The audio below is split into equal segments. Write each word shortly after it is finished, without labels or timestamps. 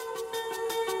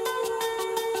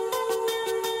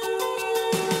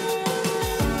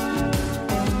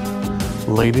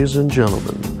Ladies and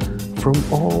gentlemen, from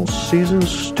All Seasons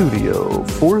Studio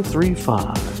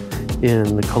 435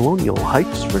 in Colonial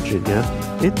Heights, Virginia,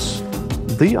 it's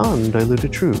The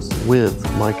Undiluted Truth with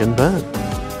Mike and Ben.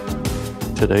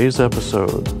 Today's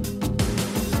episode,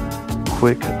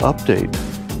 quick update,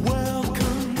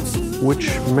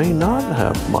 which may not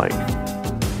have Mike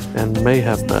and may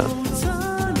have Ben.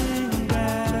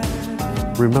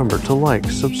 Remember to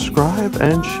like, subscribe,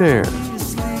 and share.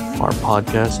 Our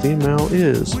podcast email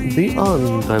is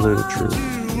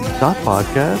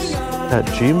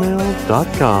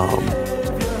theundilutedtruth.podcast@gmail.com.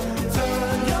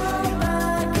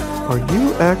 Are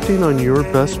you acting on your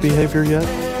best behavior yet?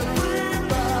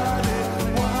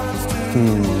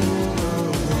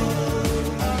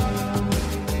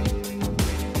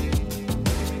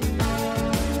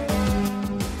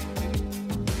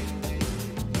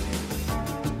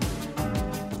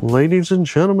 Ladies and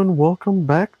gentlemen, welcome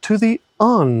back to The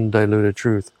Undiluted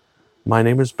Truth. My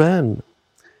name is Ben,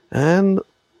 and,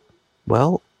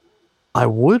 well, I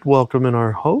would welcome in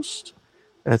our host,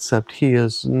 except he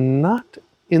is not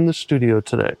in the studio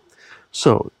today.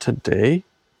 So, today,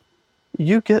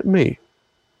 you get me.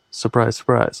 Surprise,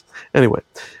 surprise. Anyway,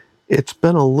 it's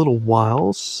been a little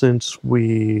while since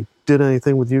we did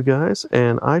anything with you guys,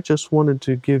 and I just wanted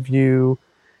to give you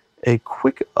a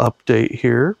quick update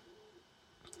here.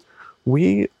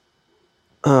 We,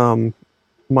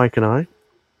 Mike and I,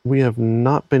 we have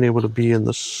not been able to be in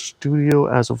the studio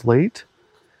as of late.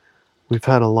 We've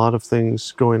had a lot of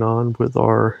things going on with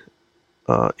our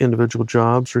individual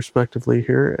jobs, respectively,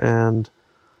 here, and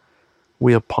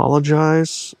we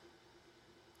apologize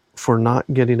for not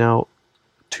getting out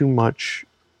too much,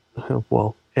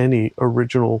 well, any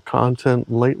original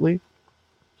content lately,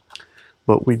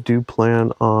 but we do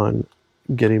plan on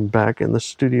getting back in the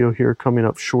studio here coming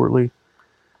up shortly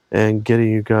and getting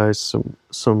you guys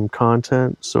some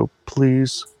content, so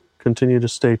please continue to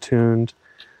stay tuned.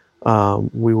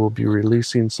 We will be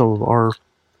re-releasing some of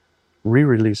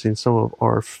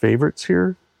our favorites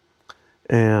here,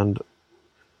 and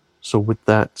so with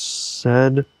that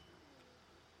said,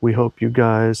 we hope you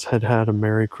guys had a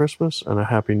Merry Christmas and a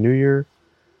Happy New Year.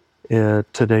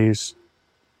 Today's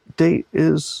date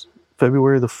is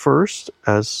February the 1st,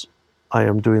 as I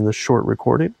am doing this short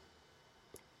recording.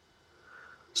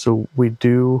 So we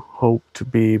do hope to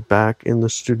be back in the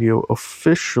studio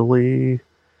officially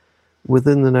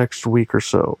within the next week or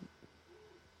so.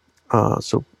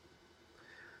 So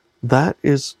that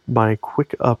is my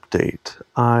quick update.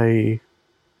 I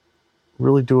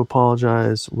really do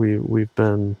apologize. We've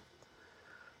been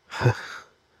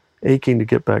aching to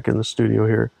get back in the studio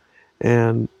here,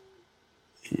 and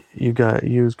you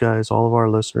guys, all of our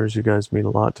listeners, you guys mean a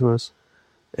lot to us,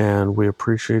 and we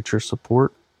appreciate your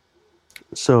support.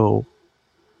 So,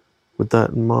 with that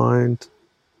in mind,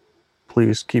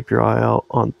 please keep your eye out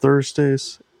on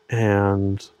Thursdays,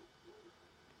 and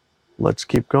let's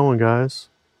keep going, guys.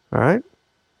 All right?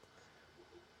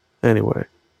 Anyway,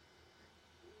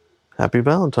 happy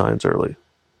Valentine's early.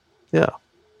 Yeah.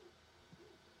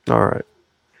 All right.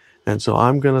 And so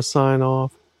I'm going to sign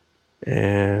off,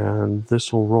 and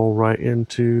this will roll right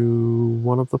into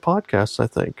one of the podcasts, I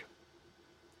think.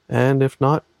 And if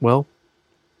not, well,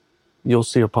 you'll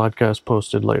see a podcast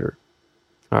posted later.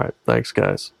 All right. Thanks,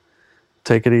 guys.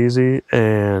 Take it easy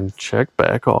and check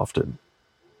back often.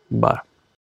 Bye.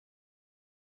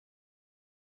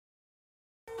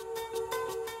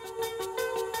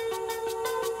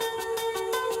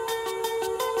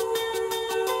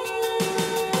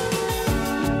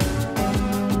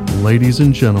 Ladies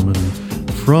and gentlemen,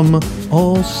 from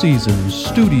All Seasons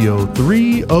Studio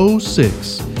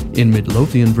 306 in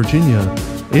Midlothian, Virginia,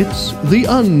 it's The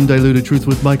Undiluted Truth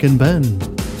with Mike and Ben.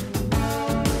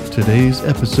 Today's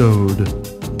episode,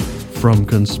 from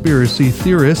Conspiracy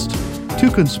Theorist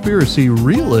to Conspiracy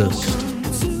Realist.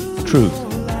 Truth.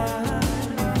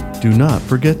 Do not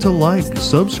forget to like,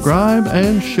 subscribe,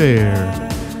 and share.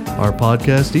 Our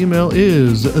podcast email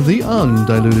is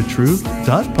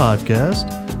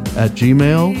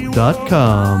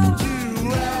theundilutedtruth.podcast@gmail.com.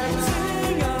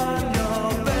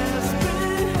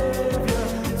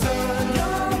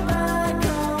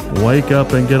 Wake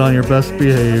up and get on your best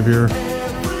behavior.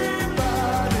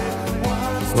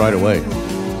 Right away.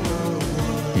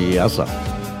 Yes, sir.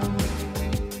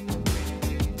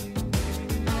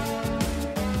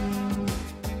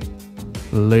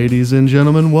 Ladies and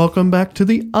gentlemen, welcome back to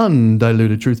The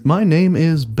Undiluted Truth. My name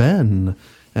is Ben,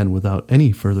 and without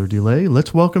any further delay,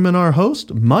 let's welcome in our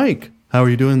host, Mike. How are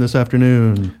you doing this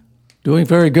afternoon? Doing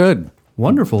very good.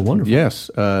 Wonderful, wonderful. Yes,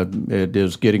 it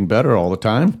is getting better all the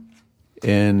time,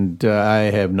 and I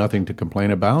have nothing to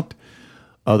complain about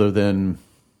other than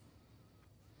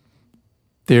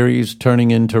theories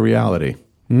turning into reality,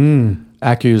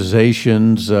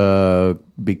 accusations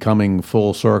becoming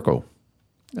full circle.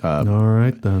 All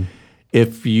right, then.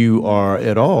 If you are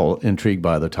at all intrigued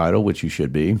by the title, which you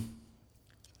should be,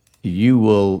 you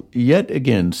will yet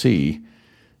again see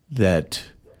that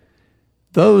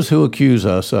those who accuse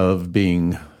us of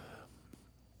being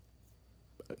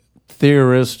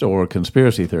theorists or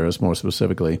conspiracy theorists, more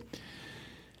specifically,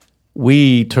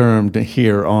 we termed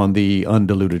here on The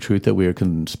Undiluted Truth that we are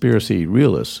conspiracy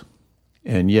realists.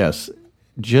 And yes,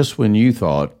 just when you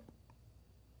thought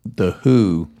the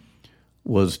WHO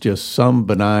was just some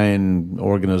benign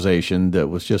organization that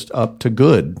was just up to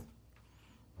good,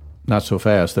 not so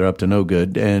fast, they're up to no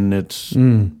good, and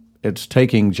it's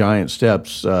taking giant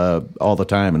steps all the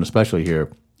time, and especially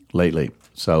here lately.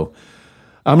 So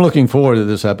I'm looking forward to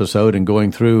this episode and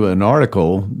going through an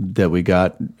article that we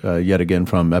got yet again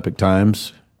from Epic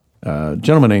Times. A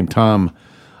gentleman named Tom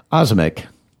Ozimek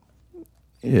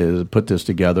put this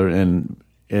together, and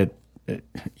it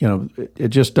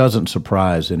just doesn't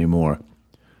surprise anymore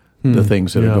the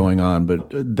things that are going on.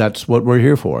 But that's what we're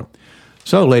here for.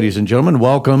 So, ladies and gentlemen,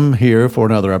 welcome here for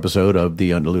another episode of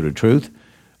The Undiluted Truth.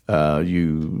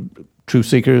 You truth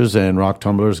seekers and rock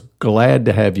tumblers, glad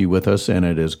to have you with us, and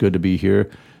it is good to be here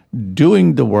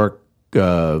doing the work,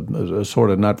 sort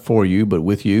of not for you, but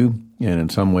with you, and in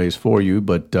some ways for you.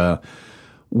 But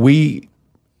we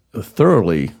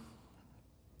thoroughly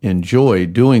enjoy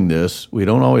doing this. We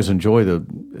don't always enjoy the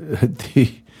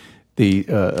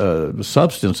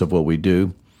substance of what we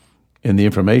do and the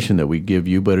information that we give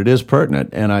you, but it is pertinent,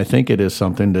 and I think it is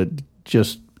something that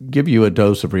just give you a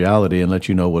dose of reality and let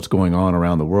you know what's going on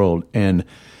around the world. And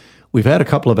we've had a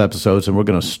couple of episodes, and we're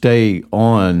going to stay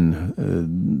on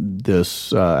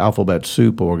this alphabet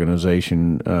soup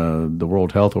organization, the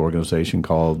World Health Organization,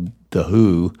 called the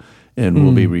WHO, and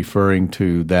we'll be referring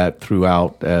to that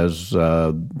throughout as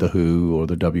the WHO or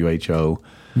the WHO,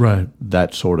 Right.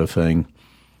 that sort of thing.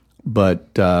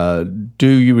 But do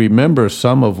you remember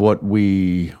some of what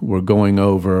we were going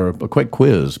over? A quick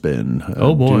quiz, Ben.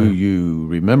 Oh, boy. Do you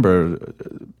remember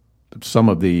some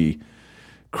of the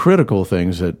critical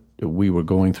things that we were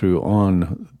going through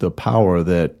on the power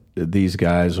that these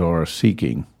guys are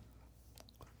seeking?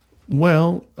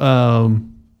 Well,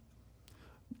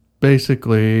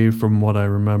 basically, from what I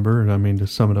remember, and I mean, to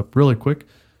sum it up really quick,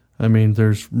 I mean,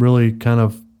 there's really kind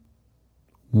of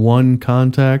one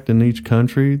contact in each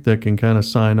country that can kind of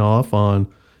sign off on,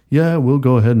 yeah, we'll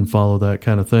go ahead and follow that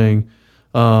kind of thing.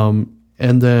 And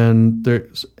then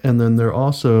they're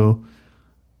also,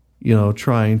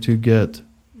 trying to get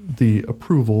the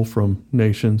approval from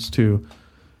nations to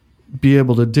be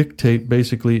able to dictate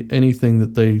basically anything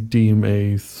that they deem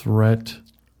a threat.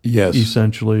 Yes.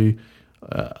 Essentially,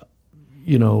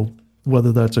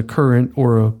 whether that's a current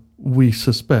or a we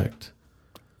suspect.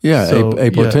 Yeah, So,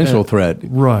 a potential threat.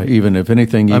 Right. Even if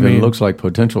anything looks like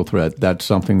potential threat, that's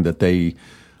something that they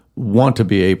want to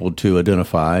be able to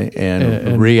identify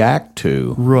and react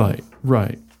to.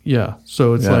 Right. Yeah.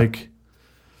 So it's like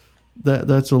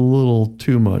that's a little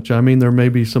too much. I mean, there may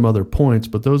be some other points,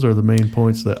 but those are the main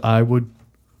points that I would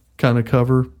kind of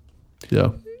cover. Yeah.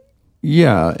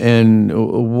 Yeah, and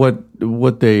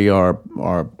what they are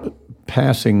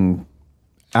passing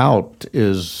out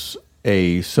is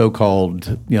a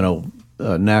so-called,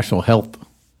 national health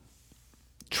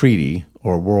treaty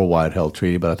or worldwide health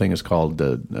treaty, but I think it's called,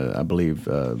 I believe,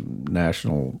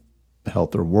 national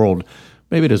health or world.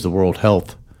 Maybe it is the World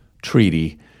Health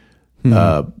Treaty.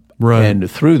 Right. And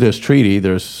through this treaty,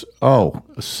 there's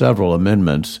several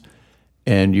amendments,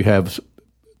 and you have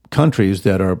countries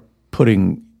that are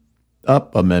putting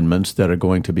up amendments that are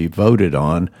going to be voted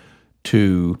on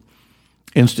to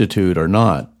institute or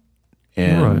not.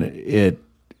 And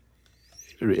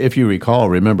if you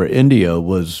remember, India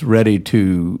was ready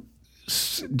to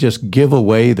just give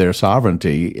away their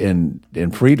sovereignty and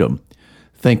freedom,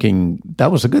 thinking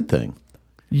that was a good thing.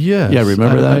 Yes. Yeah,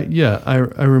 remember that?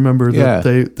 I remember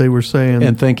that they were saying,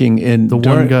 and thinking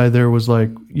one guy there was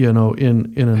like, in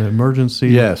an emergency,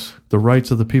 yes, the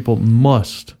rights of the people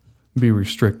must be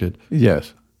restricted.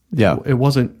 Yes. Yeah. It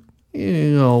wasn't,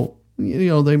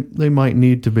 they might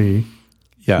need to be.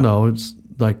 Yeah. No, it's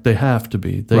like they have to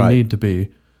be. They need to be.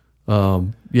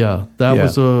 That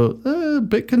was a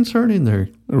bit concerning there.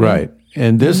 Right.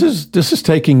 And this is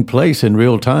taking place in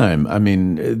real time. I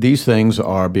mean, these things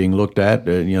are being looked at,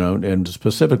 and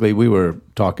specifically we were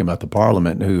talking about the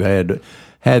Parliament who had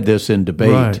this in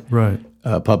debate,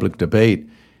 public debate.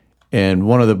 And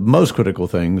one of the most critical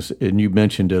things, and you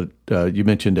mentioned it,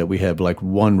 that we have like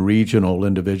one regional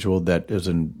individual that is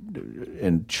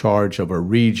in charge of a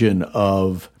region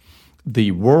of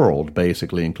the world,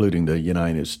 basically, including the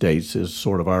United States, is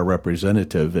sort of our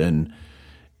representative. And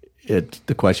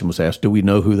the question was asked, do we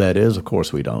know who that is? Of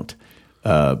course we don't.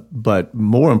 But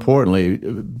more importantly,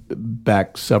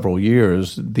 back several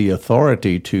years, the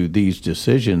authority to these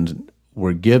decisions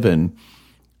were given,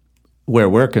 where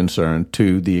we're concerned,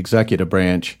 to the executive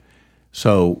branch.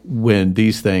 So when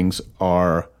these things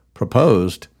are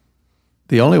proposed,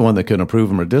 the only one that can approve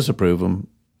them or disapprove them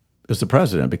is the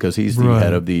president, because he's the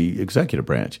head of the executive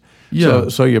branch. Yeah.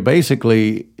 So you're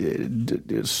basically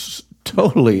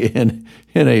totally in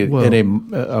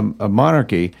a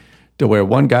monarchy, to where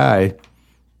one guy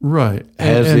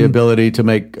has the ability to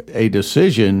make a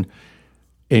decision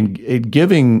in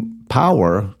giving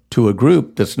power to a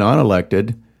group that's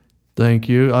non-elected. Thank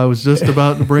you. I was just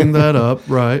about to bring that up.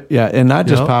 Right. Yeah, and not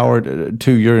just power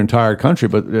to your entire country,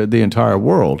 but the entire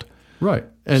world. Right.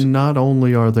 And not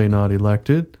only are they not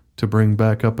elected, to bring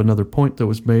back up another point that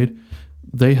was made,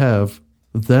 they have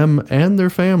them and their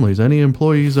families, any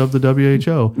employees of the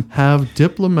WHO, have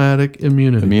diplomatic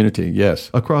immunity. Immunity,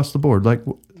 yes. Across the board. Like,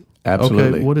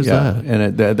 absolutely. Okay, what is that?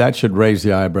 And that should raise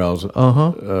the eyebrows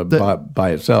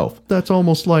by itself. That's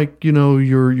almost like,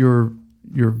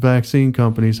 your vaccine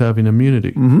companies having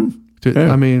immunity. Mm-hmm.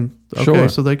 I mean, okay, sure.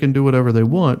 So they can do whatever they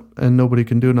want, and nobody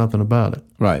can do nothing about it.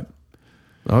 Right.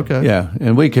 Okay. Yeah,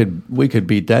 and we could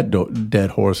beat that dead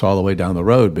horse all the way down the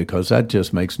road, because that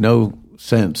just makes no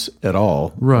sense at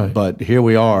all. Right. But here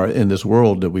we are in this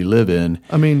world that we live in.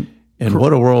 I mean, and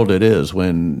what a world it is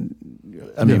when,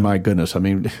 my goodness,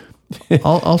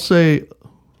 I'll say,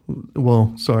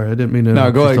 well, sorry, I didn't mean to.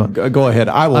 No, go ahead.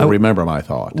 I will remember my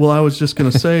thought. Well, I was just going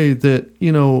to say that,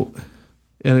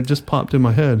 and it just popped in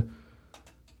my head,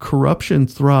 corruption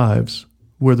thrives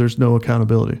where there's no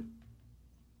accountability.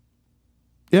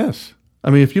 Yes. I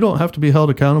mean, if you don't have to be held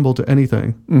accountable to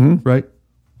anything, right,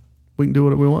 we can do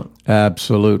what we want.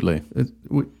 Absolutely.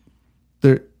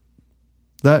 That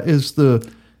is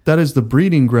the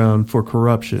breeding ground for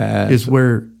corruption, is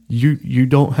where you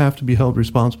don't have to be held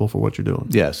responsible for what you're doing.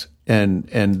 Yes, and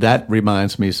that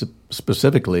reminds me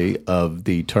specifically of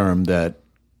the term that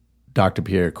Dr.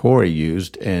 Pierre Corey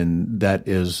used, and that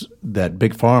is that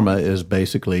Big Pharma is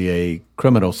basically a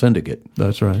criminal syndicate.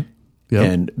 That's right. Yep.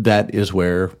 And that is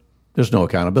where there's no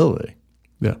accountability.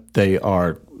 Yeah.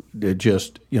 They're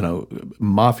just,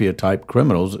 mafia-type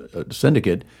criminals,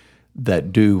 syndicate,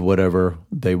 that do whatever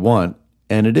they want,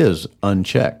 and it is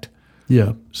unchecked.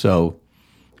 Yeah. So,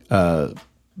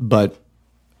 but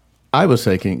I was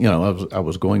thinking, I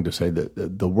was going to say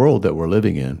that the world that we're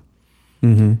living in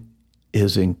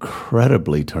is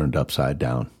incredibly turned upside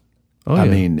down. Oh, yeah. I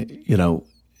mean,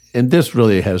 and this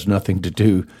really has nothing to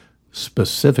do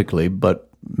specifically, but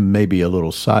maybe a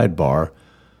little sidebar.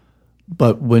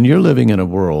 But when you're living in a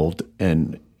world,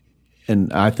 and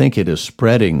I think it is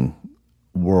spreading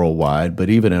worldwide, but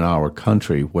even in our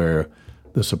country, where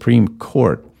the Supreme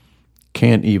Court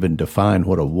can't even define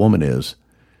what a woman is,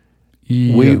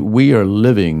 we are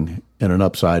living in an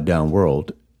upside down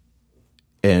world.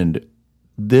 And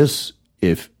this,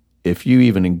 if you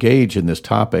even engage in this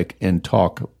topic and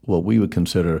talk what we would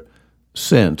consider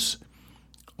sense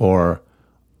or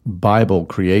Bible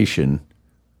creation,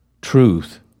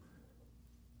 truth,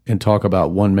 and talk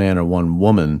about one man or one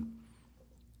woman,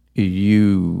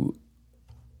 you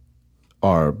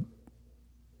are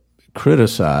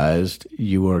criticized,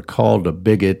 you are called a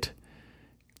bigot,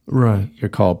 right? You're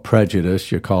called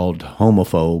prejudiced, you're called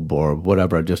homophobe, or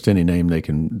whatever, just any name they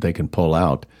can pull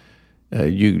out.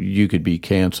 You could be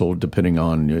canceled depending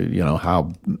on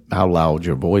how loud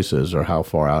your voice is or how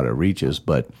far out it reaches.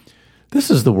 But this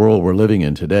is the world we're living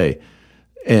in today,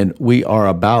 and we are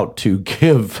about to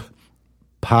give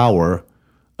power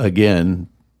again.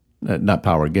 Not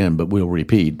power again, but we'll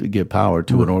repeat, give power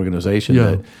to an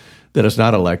organization that is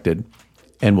not elected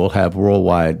and will have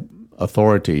worldwide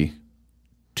authority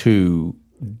to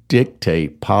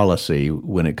dictate policy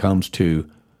when it comes to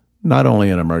not only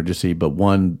an emergency, but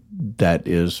one that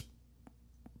is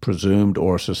presumed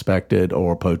or suspected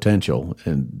or potential.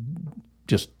 And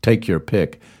just take your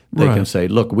pick. They can say,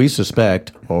 look, we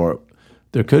suspect, or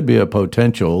there could be a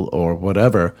potential or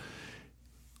whatever.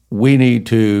 We need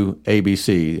to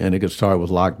ABC, and it could start with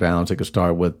lockdowns. It could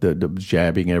start with the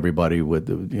jabbing everybody with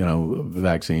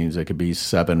vaccines. It could be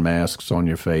 7 masks on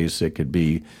your face. It could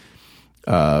be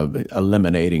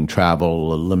eliminating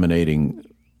travel,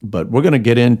 But we're going to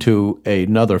get into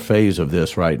another phase of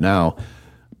this right now.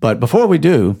 But before we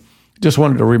do, just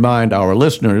wanted to remind our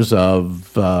listeners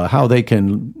of how they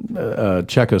can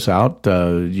check us out.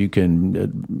 You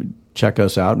can check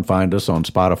us out and find us on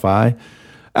Spotify,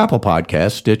 Apple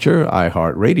Podcasts, Stitcher,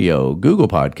 iHeartRadio, Google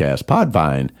Podcasts,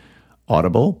 Podvine,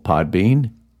 Audible,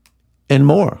 Podbean, and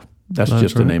more. That's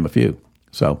just to right. name a few.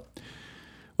 So,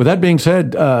 with that being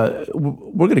said,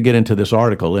 we're going to get into this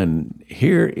article, and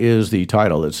here is the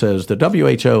title. It says, the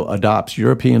WHO adopts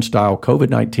European-style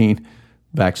COVID-19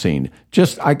 vaccine.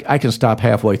 I can stop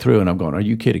halfway through, and I'm going, are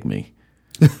you kidding me?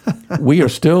 We are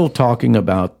still talking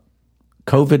about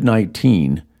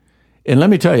COVID-19. And let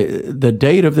me tell you, the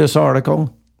date of this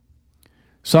article,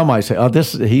 some might say,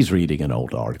 he's reading an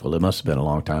old article. It must have been a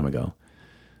long time ago.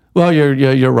 Well,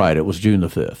 you're right. It was June the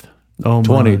 5th,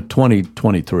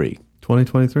 2023.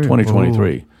 2023.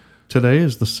 2023. Oh, today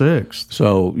is the 6th.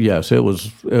 So, yes, it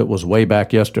was way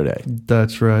back yesterday.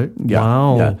 That's right. Yeah,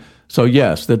 Wow. Yeah. So,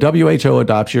 yes, the WHO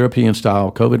adopts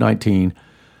European-style COVID-19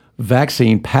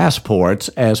 vaccine passports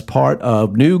as part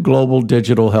of new global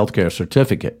digital healthcare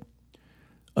certificate.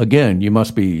 Again, you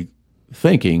must be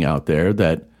thinking out there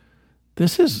that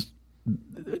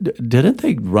didn't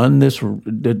they run this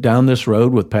down this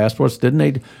road with passports? Didn't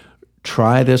they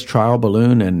try this trial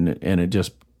balloon and it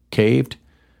just caved?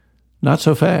 Not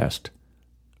so fast.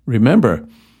 Remember,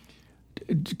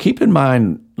 keep in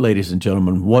mind, ladies and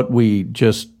gentlemen, what we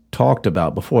just talked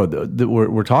about before.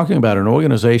 We're talking about an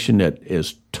organization that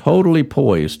is totally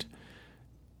poised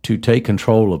to take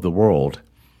control of the world.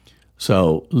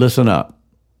 So listen up.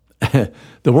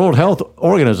 The World Health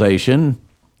Organization,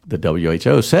 the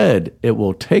WHO, said it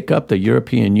will take up the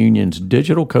European Union's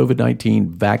digital COVID-19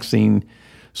 vaccine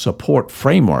support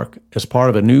framework as part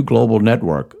of a new global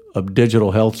network of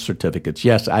digital health certificates.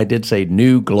 Yes, I did say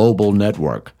new global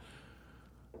network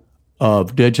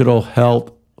of digital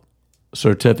health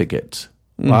certificates.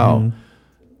 Wow. Mm-hmm.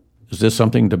 Is this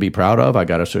something to be proud of? I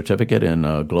got a certificate in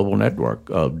a global network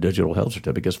of digital health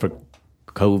certificates for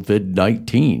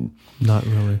COVID-19. Not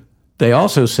really. They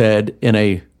also said in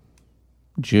a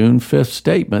June 5th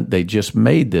statement, they just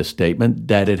made this statement,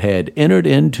 that it had entered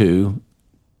into,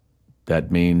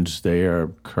 that means they are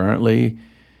currently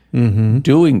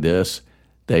doing this,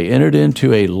 they entered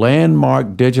into a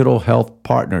landmark digital health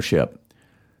partnership.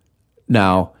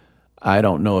 Now, I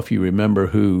don't know if you remember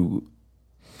who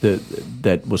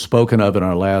that was spoken of in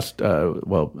our last, I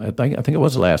think it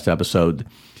was the last episode,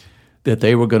 that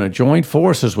they were going to join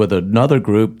forces with another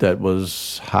group that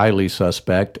was highly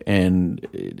suspect and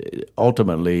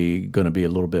ultimately going to be a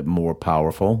little bit more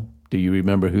powerful. Do you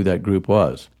remember who that group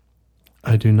was?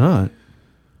 I do not.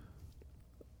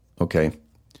 Okay.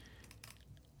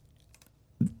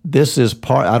 This is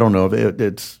part, I don't know if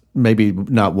it's maybe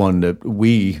not one that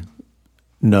we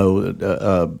know,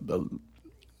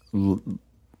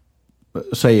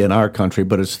 say in our country,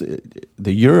 but it's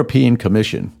the European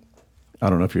Commission. I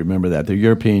don't know if you remember that, the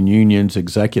European Union's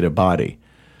executive body.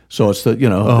 So it's the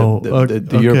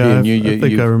European Union. I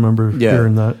think I remember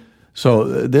hearing that.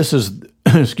 So this is,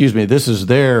 this is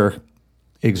their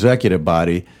executive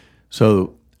body.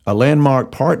 So a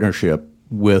landmark partnership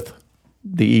with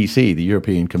the EC, the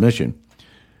European Commission.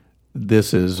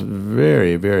 This is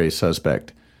very, very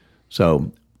suspect.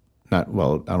 So I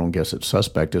don't guess it's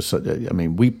suspect.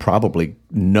 We probably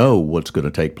know what's going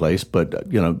to take place, but,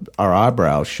 our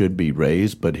eyebrows should be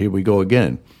raised. But here we go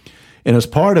again. And as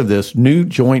part of this new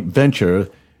joint venture,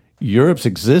 Europe's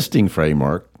existing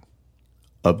framework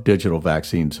of digital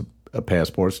vaccines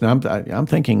passports. Now, I'm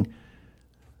thinking,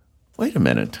 wait a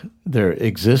minute. Their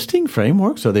existing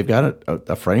framework? So they've got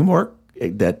a framework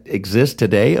that exists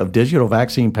today of digital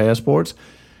vaccine passports?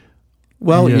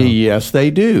 Well, yes,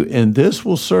 they do. And this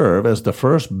will serve as the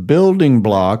first building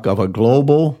block of a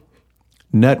global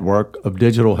network of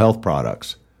digital health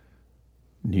products.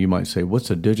 You might say, what's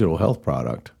a digital health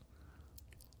product?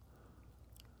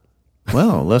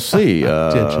 Well, let's see.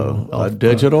 A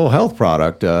digital health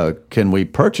product. Can we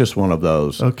purchase one of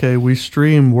those? Okay, we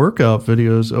stream workout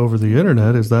videos over the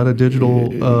internet. Is that a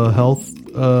digital health?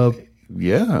 I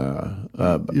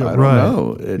don't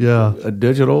know. A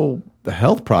digital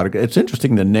health product. It's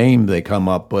interesting the name they come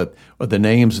up with, or the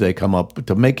names they come up with,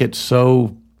 to make it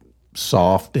so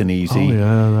soft and easy.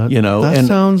 Oh yeah, that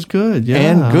sounds good. Yeah,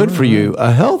 and good for you.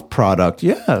 A health product,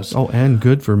 yes. Oh, and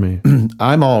good for me.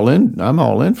 I'm all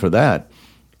in for that.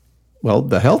 Well,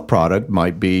 the health product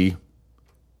might be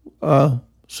a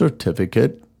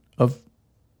certificate of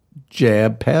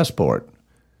jab passport.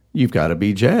 You've got to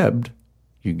be jabbed.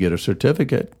 You get a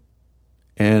certificate,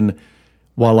 and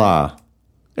voila.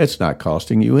 It's not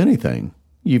costing you anything.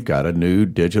 You've got a new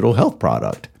digital health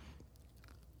product.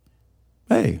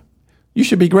 Hey, you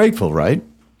should be grateful, right?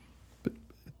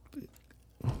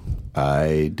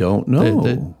 I don't know.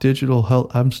 The digital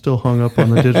health, I'm still hung up on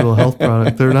the digital health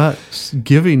product. They're not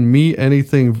giving me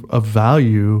anything of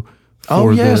value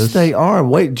for this. Yes, they are.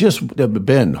 Wait, just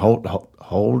Ben,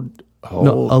 hold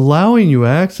whole allowing you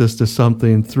access to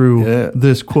something through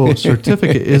this quote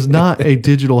certificate is not a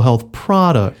digital health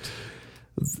product.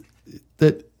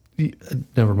 That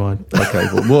never mind. Okay,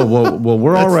 well,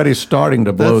 we're already starting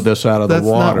to blow this out of the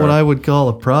water. That's not what I would call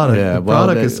a product. Yeah, a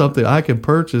product is something I can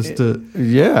purchase to.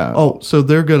 Yeah. Oh, so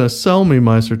they're going to sell me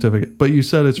my certificate, but you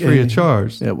said it's free of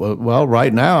charge. Yeah. Well,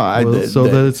 right now,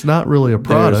 that it's not really a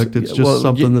product. It's just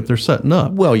something that they're setting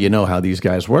up. Well, you know how these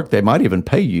guys work. They might even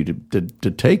pay you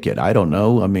to take it. I don't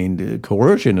know. I mean,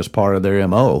 coercion is part of their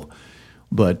MO.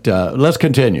 But let's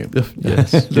continue.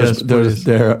 Yes,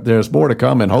 there's more to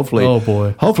come, and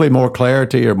hopefully more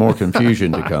clarity or more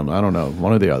confusion to come. I don't know,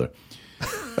 one or the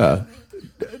other.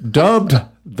 Dubbed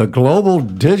the Global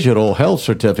Digital Health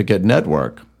Certificate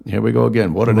Network. Here we go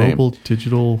again. What a name! Global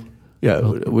Digital. Yeah,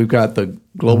 we've got the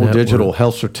Global Network. Digital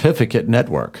Health Certificate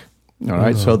Network. All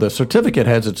right, so the certificate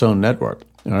has its own network.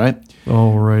 All right.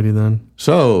 All righty then.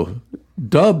 So,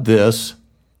 dubbed this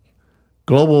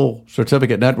Global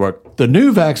Certificate Network, the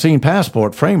new vaccine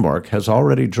passport framework has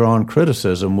already drawn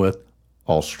criticism, with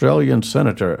Australian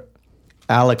Senator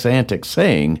Alex Antic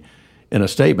saying in a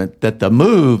statement that the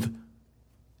move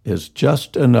is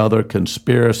just another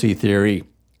conspiracy theory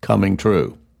coming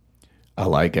true. I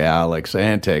like Alex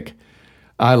Antic.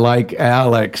 I like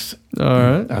Alex. All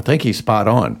right. I think he's spot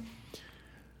on.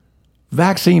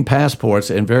 Vaccine passports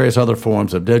and various other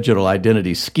forms of digital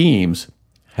identity schemes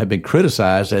have been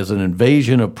criticized as an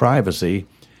invasion of privacy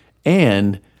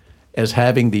and as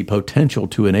having the potential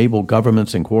to enable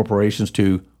governments and corporations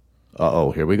to,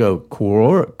 here we go,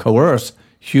 coerce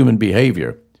human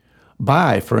behavior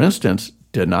by, for instance,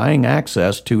 denying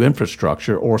access to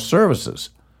infrastructure or services.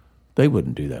 They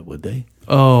wouldn't do that, would they?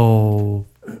 Oh,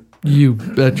 you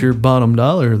bet your bottom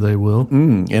dollar they will.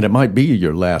 And it might be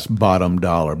your last bottom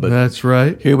dollar. But that's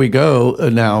right. Here we go.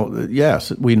 Now,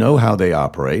 yes, we know how they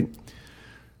operate.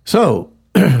 So,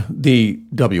 the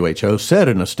WHO said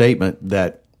in a statement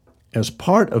that as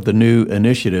part of the new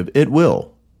initiative, it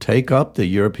will take up the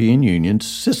European Union's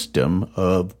system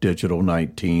of Digital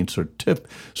 19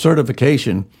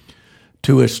 certification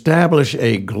to establish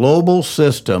a global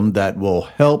system that will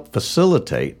help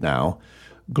facilitate now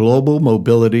global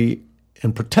mobility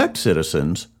and protect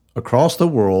citizens across the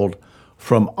world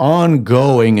from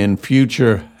ongoing and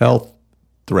future health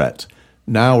threats.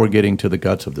 Now we're getting to the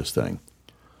guts of this thing.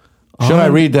 Should I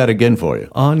read that again for you?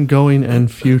 Ongoing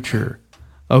and future.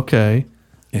 Okay.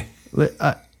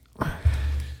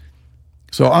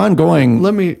 So ongoing.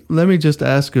 Let me just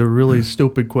ask a really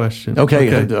stupid question.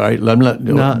 Okay. All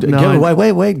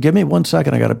right. Wait. Give me 1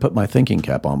 second. I got to put my thinking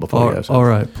cap on before you ask. All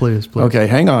right. Please. Okay.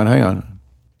 Hang on.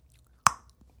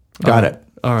 Got it.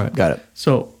 All right. Got it.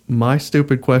 So my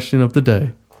stupid question of the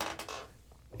day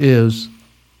is,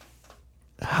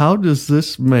 how does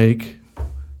this make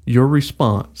your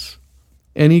response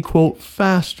any quote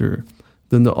faster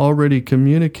than the already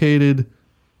communicated,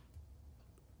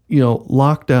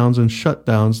 lockdowns and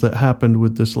shutdowns that happened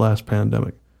with this last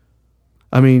pandemic?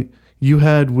 I mean, you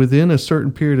had within a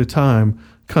certain period of time,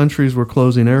 countries were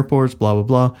closing airports, blah, blah,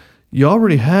 blah. You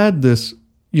already had this,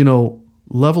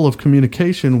 level of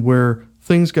communication where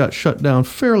things got shut down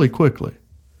fairly quickly.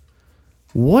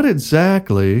 What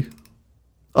exactly,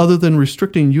 other than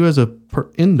restricting you as a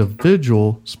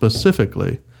individual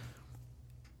specifically,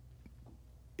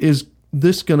 is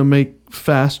this going to make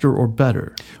faster or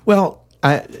better? Well,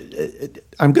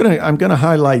 I'm gonna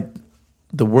highlight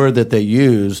the word that they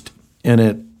used,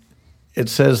 and it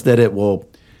says that it will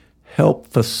help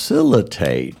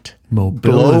facilitate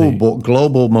mobility.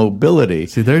 global mobility.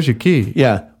 See, there's your key.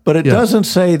 Yeah, but it doesn't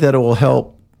say that it will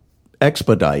help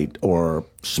expedite or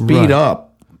speed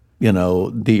up,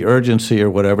 the urgency or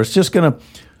whatever. It's just going to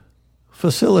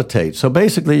facilitate. So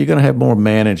basically, you're going to have more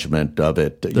management of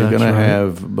it. You're going to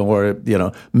have more,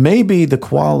 maybe the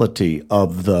quality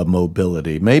of the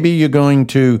mobility. Maybe you're going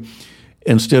to,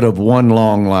 instead of one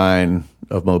long line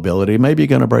of mobility, maybe you're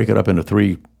going to break it up into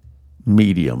 3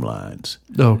 medium lines.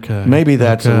 Okay. Maybe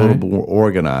that's a little more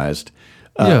organized.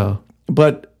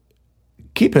 But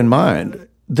keep in mind,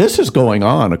 this is going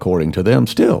on according to them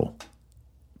still.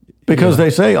 Because they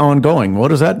say ongoing. What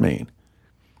does that mean?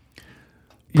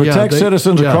 Protect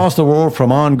citizens across the world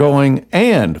from ongoing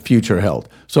and future health.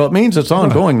 So it means it's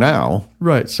ongoing now.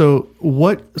 Right. So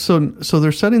so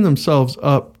they're setting themselves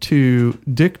up to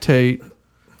dictate,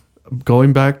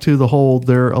 going back to the whole,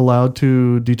 they're allowed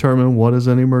to determine what is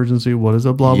an emergency, what is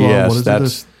a blah, blah, yes, what is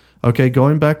this. Okay,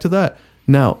 going back to that.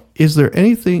 Now, is there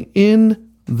anything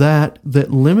in that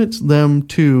limits them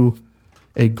to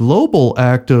a global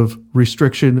act of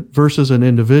restriction versus an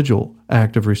individual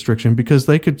act of restriction? Because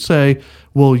they could say,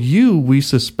 well, we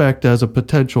suspect as a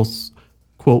potential,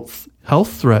 quote,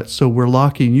 health threat, so we're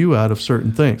locking you out of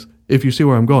certain things. If you see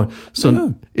where I'm going.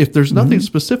 So if there's nothing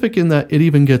specific in that, it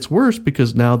even gets worse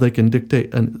because now they can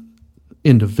dictate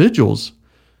individuals.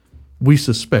 We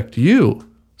suspect you,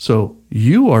 so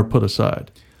you are put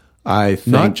aside. I think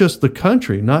Not just the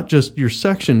country, not just your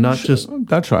section, not just...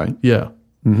 that's right. Yeah.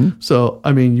 So,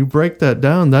 I mean, you break that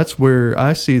down, that's where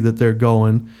I see that they're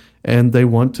going, and they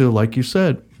want to, like you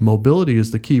said, mobility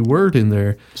is the key word in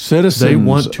there. Citizens they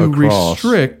want to across,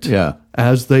 restrict,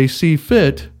 as they see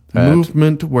fit,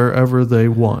 movement wherever they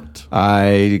want.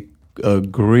 I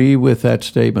agree with that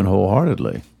statement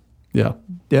wholeheartedly. Yeah.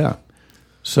 Yeah.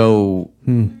 So,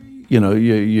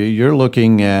 you're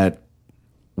looking at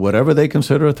whatever they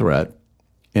consider a threat,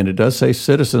 and it does say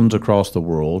citizens across the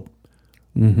world.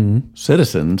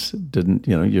 Citizens didn't,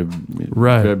 you're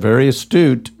very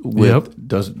astute with,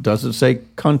 doesn't say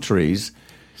countries.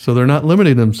 So they're not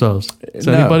limiting themselves. It's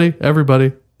anybody,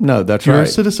 everybody. No, that's You're right.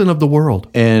 a citizen of the world.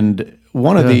 And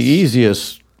one of the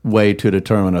easiest way to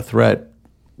determine a threat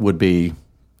would be,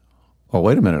 oh,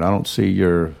 wait a minute, I don't see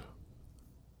your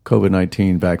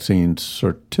COVID-19 vaccine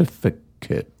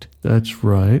certificate. That's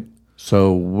right.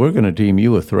 So we're going to deem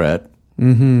you a threat,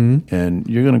 and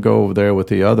you're going to go over there with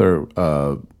the other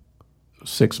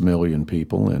 6 million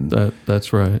people, and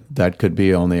that's right. That could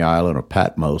be on the island of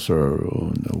Patmos or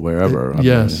wherever.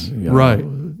 Yes.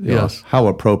 How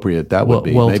appropriate that would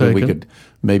be. Well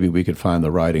Maybe we could find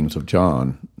the writings of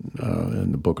John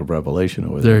in the Book of Revelation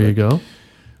over there. There you go.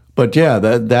 But yeah,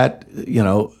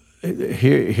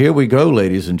 here we go,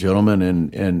 ladies and gentlemen,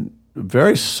 and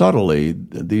very subtly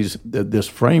this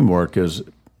framework is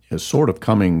sort of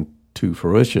coming to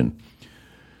fruition.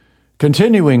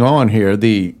 Continuing on here,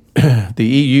 the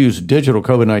EU's digital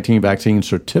COVID-19 vaccine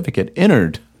certificate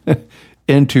entered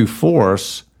into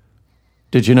force.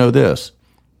 Did you know this?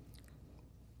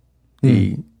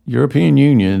 The European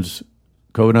Union's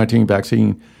COVID-19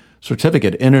 vaccine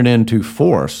certificate entered into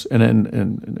force,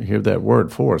 and hear that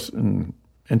word, force,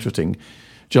 interesting,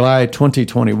 July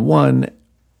 2021,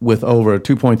 with over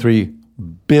 2.3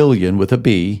 billion, with a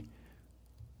B,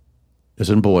 as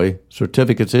in boy,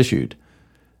 certificates issued.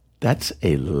 That's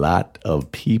a lot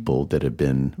of people that have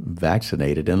been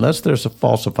vaccinated, unless there's a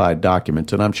falsified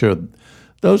documents, and I'm sure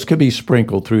those could be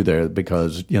sprinkled through there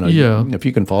because, if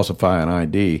you can falsify an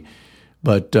ID.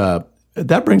 But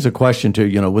that brings a question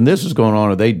to, when this is going on,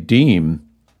 or they deem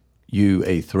you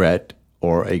a threat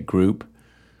or a group,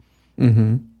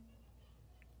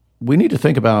 we need to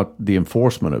think about the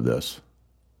enforcement of this.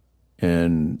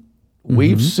 And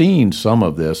we've seen some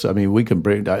of this. I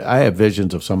mean, I have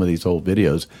visions of some of these old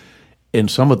videos and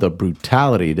some of the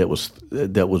brutality that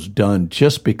was done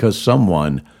just because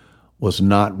someone was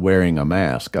not wearing a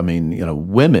mask. I mean,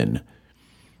 women,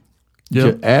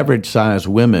 average size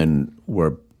women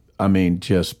were,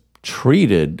 just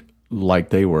treated like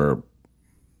they were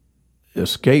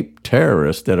escaped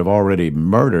terrorists that have already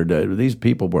murdered. These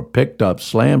people were picked up,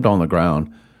 slammed on the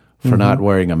ground for not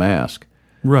wearing a mask.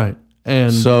 Right.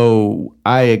 And so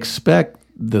I expect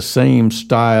the same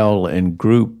style and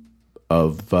group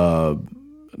of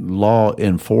law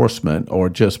enforcement, or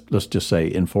let's just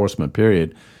say enforcement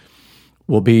period,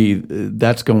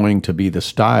 that's going to be the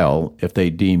style if they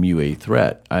deem you a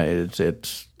threat.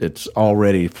 It's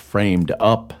already framed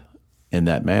up in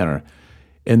that manner,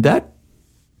 and that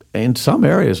in some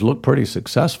areas look pretty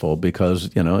successful because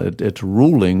it's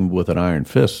ruling with an iron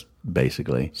fist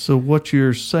basically. So what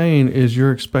you're saying is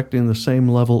you're expecting the same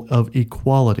level of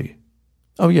equality.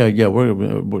 Oh yeah,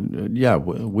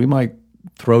 we might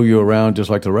throw you around just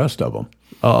like the rest of them.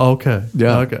 Oh, okay.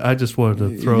 Yeah. Okay. I just wanted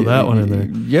to throw that one in there.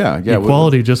 Yeah.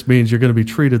 Equality just means you're going to be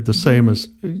treated the same as.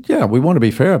 Yeah, we want to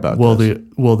be fair about this.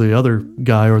 The other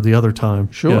guy or the other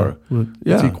time. Sure.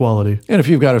 It's equality. And if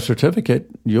you've got a certificate,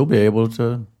 you'll be able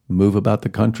to move about the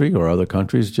country or other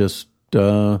countries just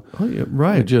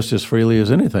just as freely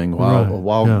as anything.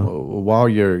 While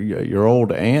your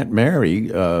old Aunt Mary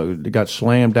got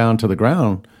slammed down to the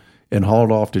ground and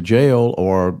hauled off to jail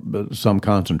or some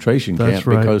concentration camp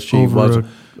because she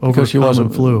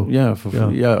wasn't flu.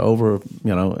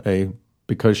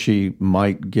 Because she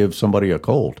might give somebody a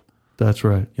cold. That's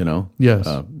right. Yes.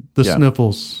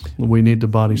 Sniffles. We need to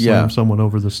body slam someone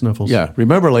over the sniffles. Yeah.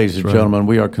 Remember, ladies and gentlemen,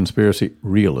 we are conspiracy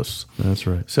realists. That's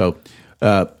right. So,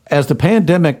 as the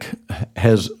pandemic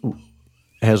has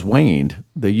waned,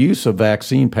 the use of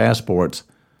vaccine passports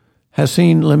has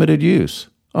seen limited use.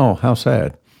 Oh, how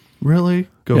sad. Really?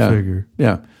 Go figure.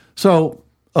 Yeah. So,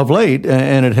 of late,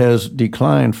 and it has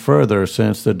declined further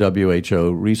since the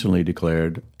WHO recently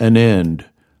declared an end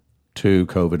to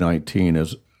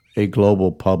COVID-19 a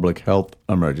global public health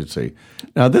emergency.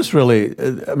 Now, this really,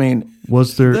 I mean,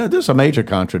 Was there? there's a major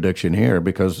contradiction here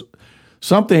because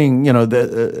something,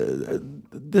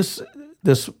 this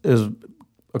is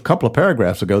a couple of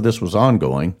paragraphs ago. This was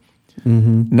ongoing.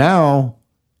 Now,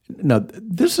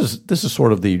 this is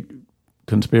sort of the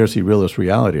conspiracy realist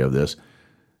reality of this,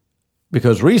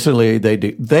 because recently they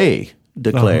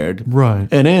declared right.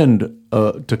 an end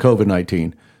to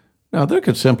COVID-19. Now, there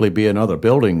could simply be another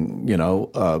building,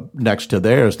 next to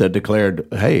theirs that declared,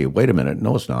 hey, wait a minute,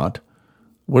 no, it's not.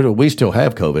 We still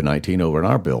have COVID-19 over in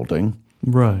our building.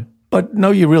 Right. But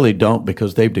no, you really don't,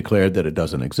 because they've declared that it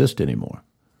doesn't exist anymore.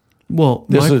 Well,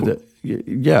 This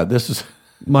is...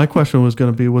 my question was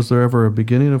going to be: was there ever a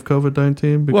beginning of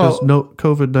COVID-19? Because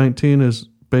COVID-19 is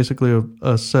basically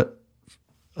a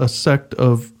sect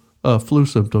of flu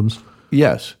symptoms.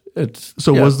 Yes.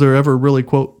 Was there ever really,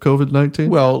 quote, COVID-19?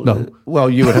 Well, no. Well,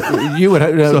 you would.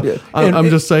 So I'm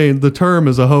just saying the term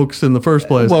is a hoax in the first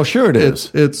place. Well, sure it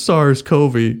is. It's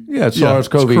SARS-CoV. Yeah, it's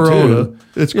SARS-CoV-2. It's corona.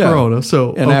 It's corona.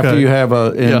 So after you have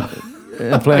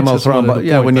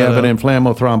inflammothrombotic, when you have an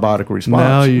inflammothrombotic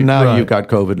response, now you've got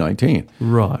COVID-19.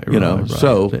 Right.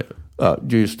 So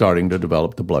you're starting to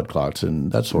develop the blood clots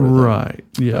and that sort of thing. Right.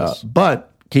 Yes. But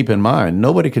keep in mind,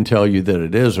 nobody can tell you that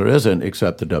it is or isn't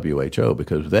except the WHO,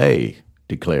 because they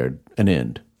declared an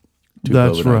end to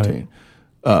COVID-19.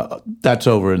 Right. That's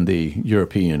over in the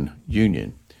European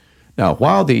Union. Now,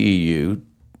 while the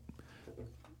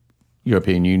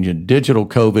European Union digital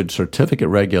COVID certificate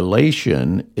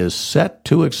regulation is set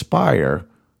to expire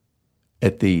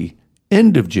at the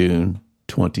end of June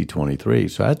 2023.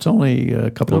 So that's only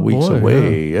a couple of weeks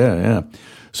away. Yeah.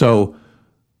 So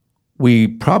we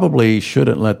probably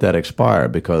shouldn't let that expire,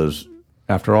 because,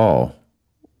 after all,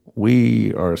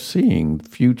 we are seeing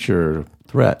future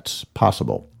threats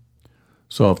possible.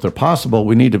 So if they're possible,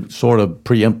 we need to sort of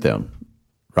preempt them,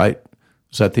 right?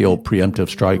 Is that the old preemptive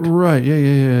strike? Right.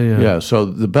 Yeah. Yeah. So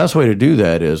the best way to do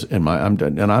that is,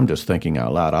 I'm just thinking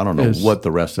out loud. I don't know what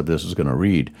the rest of this is going to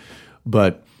read,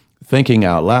 but thinking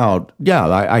out loud,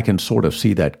 I can sort of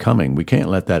see that coming. We can't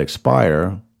let that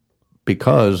expire,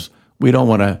 because we don't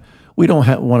want to. We don't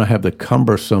want to have the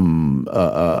cumbersome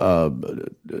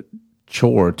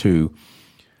chore to,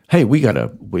 hey, we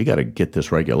gotta get this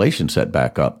regulation set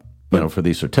back up, for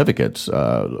these certificates.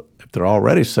 If they're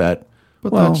already set.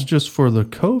 But that's just for the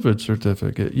COVID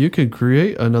certificate. You could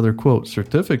create another, quote,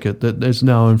 certificate that is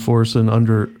now enforced and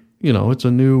under, it's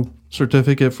a new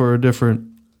certificate for a different,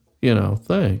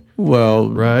 thing. Well,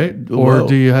 right? Or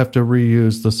do you have to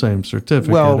reuse the same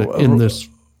certificate in this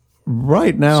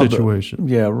right now situation?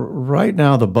 Right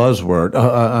now the buzzword,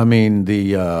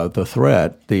 the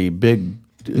threat, the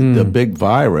big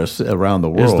virus around the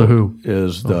world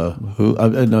is the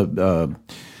WHO.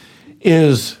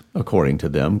 Is, according to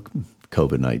them,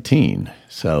 COVID-19.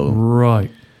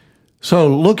 So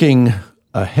looking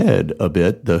ahead a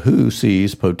bit, the WHO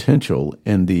sees potential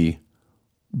in the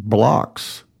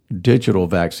Bloc's digital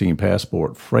vaccine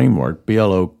passport framework,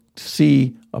 BLOC'(S),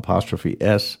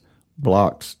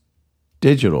 Bloc's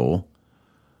digital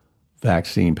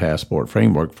vaccine passport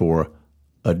framework, for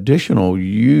additional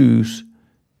use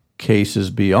cases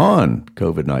beyond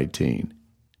COVID-19.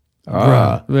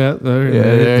 Right.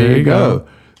 There you go.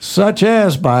 Such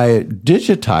as by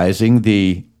digitizing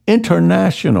the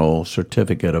International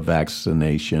Certificate of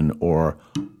Vaccination or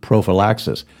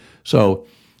Prophylaxis. So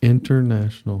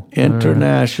International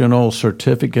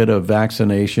Certificate of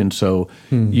Vaccination. So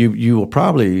you will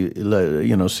probably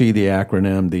see the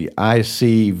acronym, the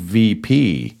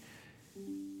ICVP,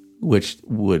 which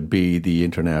would be the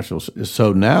international.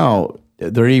 So now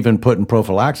they're even putting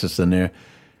prophylaxis in there.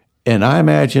 And I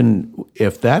imagine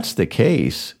if that's the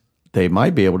case, they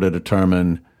might be able to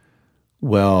determine,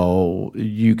 well,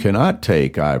 you cannot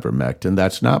take ivermectin.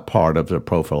 That's not part of the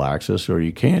prophylaxis, or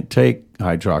you can't take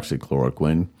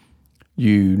hydroxychloroquine.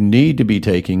 You need to be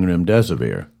taking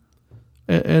remdesivir.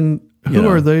 And who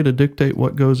are they to dictate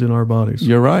what goes in our bodies?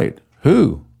 You're right.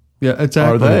 Who? Yeah,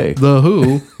 exactly. Are they? The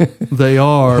who. They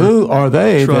are. Who are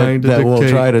they that will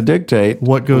try to dictate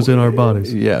what goes in our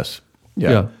bodies? Yes.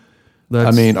 Yeah.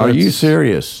 Are you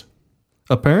serious?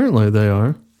 Apparently they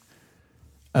are.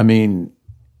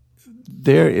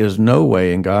 There is no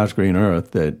way in God's green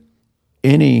earth that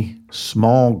any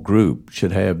small group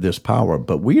should have this power,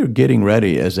 but we are getting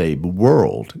ready as a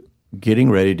world,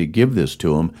 to give this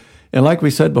to them. And like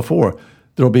we said before,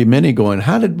 there'll be many going,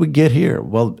 how did we get here?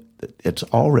 Well, it's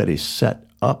already set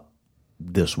up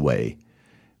this way.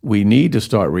 We need to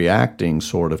start reacting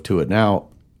sort of to it now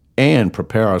and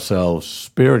prepare ourselves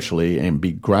spiritually and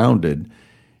be grounded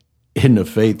in the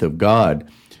faith of God,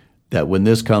 that when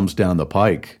this comes down the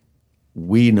pike,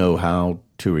 we know how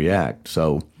to react.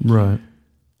 So Right.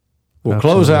 we'll Absolutely.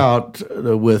 close out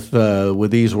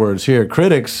with these words here.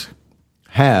 Critics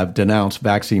have denounced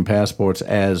vaccine passports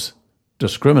as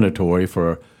discriminatory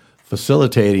for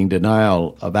facilitating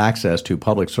denial of access to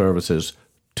public services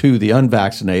to the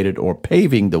unvaccinated or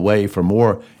paving the way for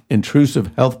more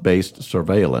intrusive health-based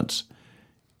surveillance.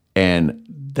 And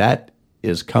that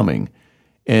is coming.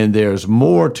 And there's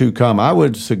more to come. I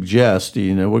would suggest,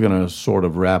 we're going to sort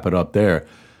of wrap it up there.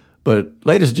 But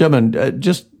ladies and gentlemen,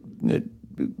 just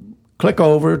click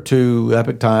over to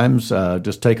Epic Times,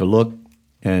 just take a look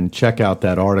and check out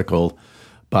that article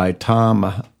by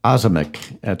Tom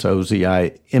Ozimek. That's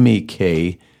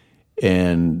Ozimek.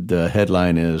 And the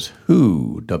headline is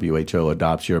WHO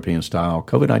adopts European-style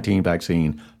COVID-19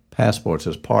 vaccine passports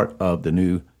as part of the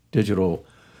new digital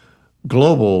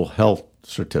global health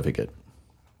certificate.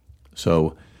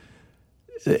 So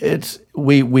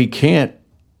we can't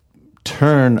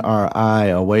turn our eye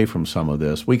away from some of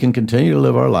this. We can continue to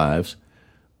live our lives,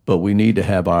 but we need to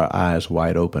have our eyes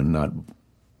wide open, not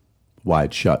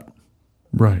wide shut.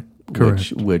 Right.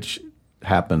 Correct. Which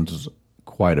happens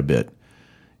quite a bit.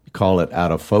 You call it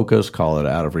out of focus, call it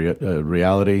out of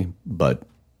reality, but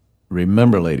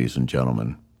remember, ladies and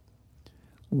gentlemen,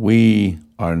 we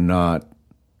are not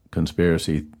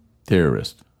conspiracy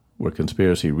theorists. We're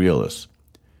conspiracy realists.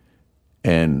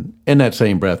 And in that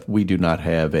same breath, we do not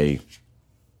have a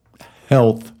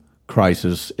health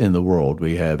crisis in the world.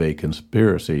 We have a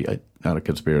conspiracy, not a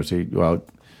conspiracy. Well,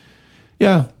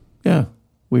 yeah.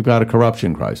 We've got a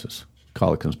corruption crisis.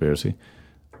 Call it conspiracy.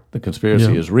 The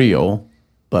conspiracy is real,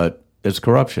 but it's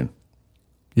corruption.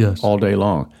 Yes. All day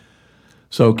long.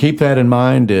 So keep that in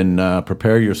mind and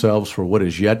prepare yourselves for what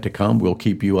is yet to come. We'll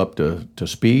keep you up to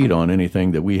speed on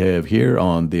anything that we have here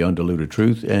on The Undiluted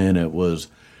Truth. And it was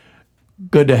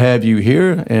good to have you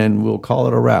here, and we'll call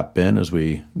it a wrap, Ben, as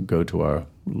we go to our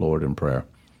Lord in prayer.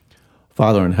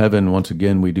 Father in heaven, once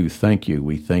again, we do thank you.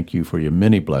 We thank you for your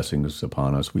many blessings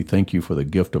upon us. We thank you for the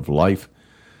gift of life.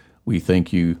 We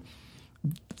thank you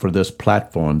for this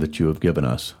platform that you have given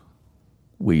us.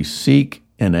 We seek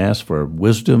and ask for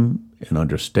wisdom and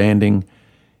understanding,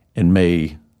 and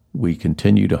may we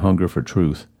continue to hunger for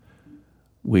truth.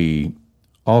 We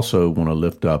also want to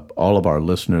lift up all of our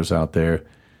listeners out there,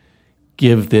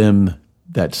 give them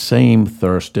that same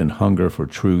thirst and hunger for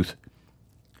truth,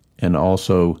 and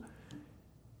also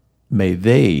may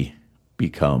they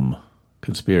become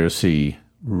conspiracy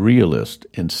realists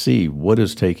and see what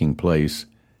is taking place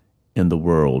in the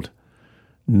world,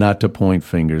 not to point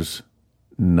fingers,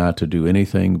 not to do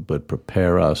anything but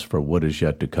prepare us for what is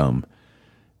yet to come,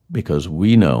 because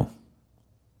we know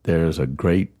there is a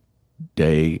great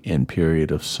day and period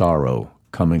of sorrow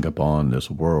coming upon this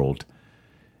world,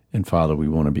 and Father, we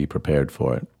want to be prepared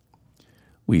for it.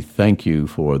 We thank you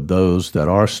for those that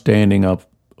are standing up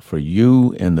for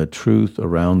you and the truth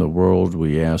around the world.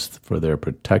 We ask for their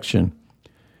protection.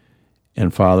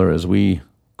 And Father, as we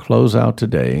close out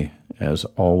today, as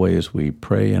always, we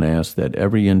pray and ask that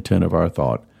every intent of our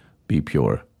thought be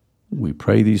pure. We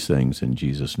pray these things in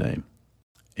Jesus' name.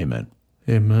 Amen.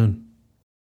 Amen.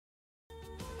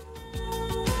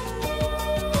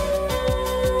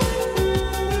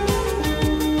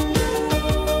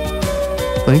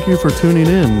 Thank you for tuning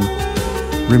in.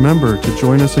 Remember to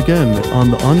join us again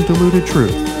on The Undiluted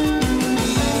Truth.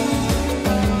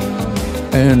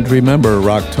 And remember,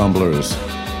 rock tumblers,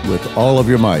 with all of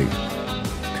your might,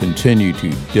 continue to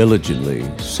diligently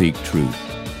seek truth.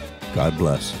 God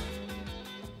bless.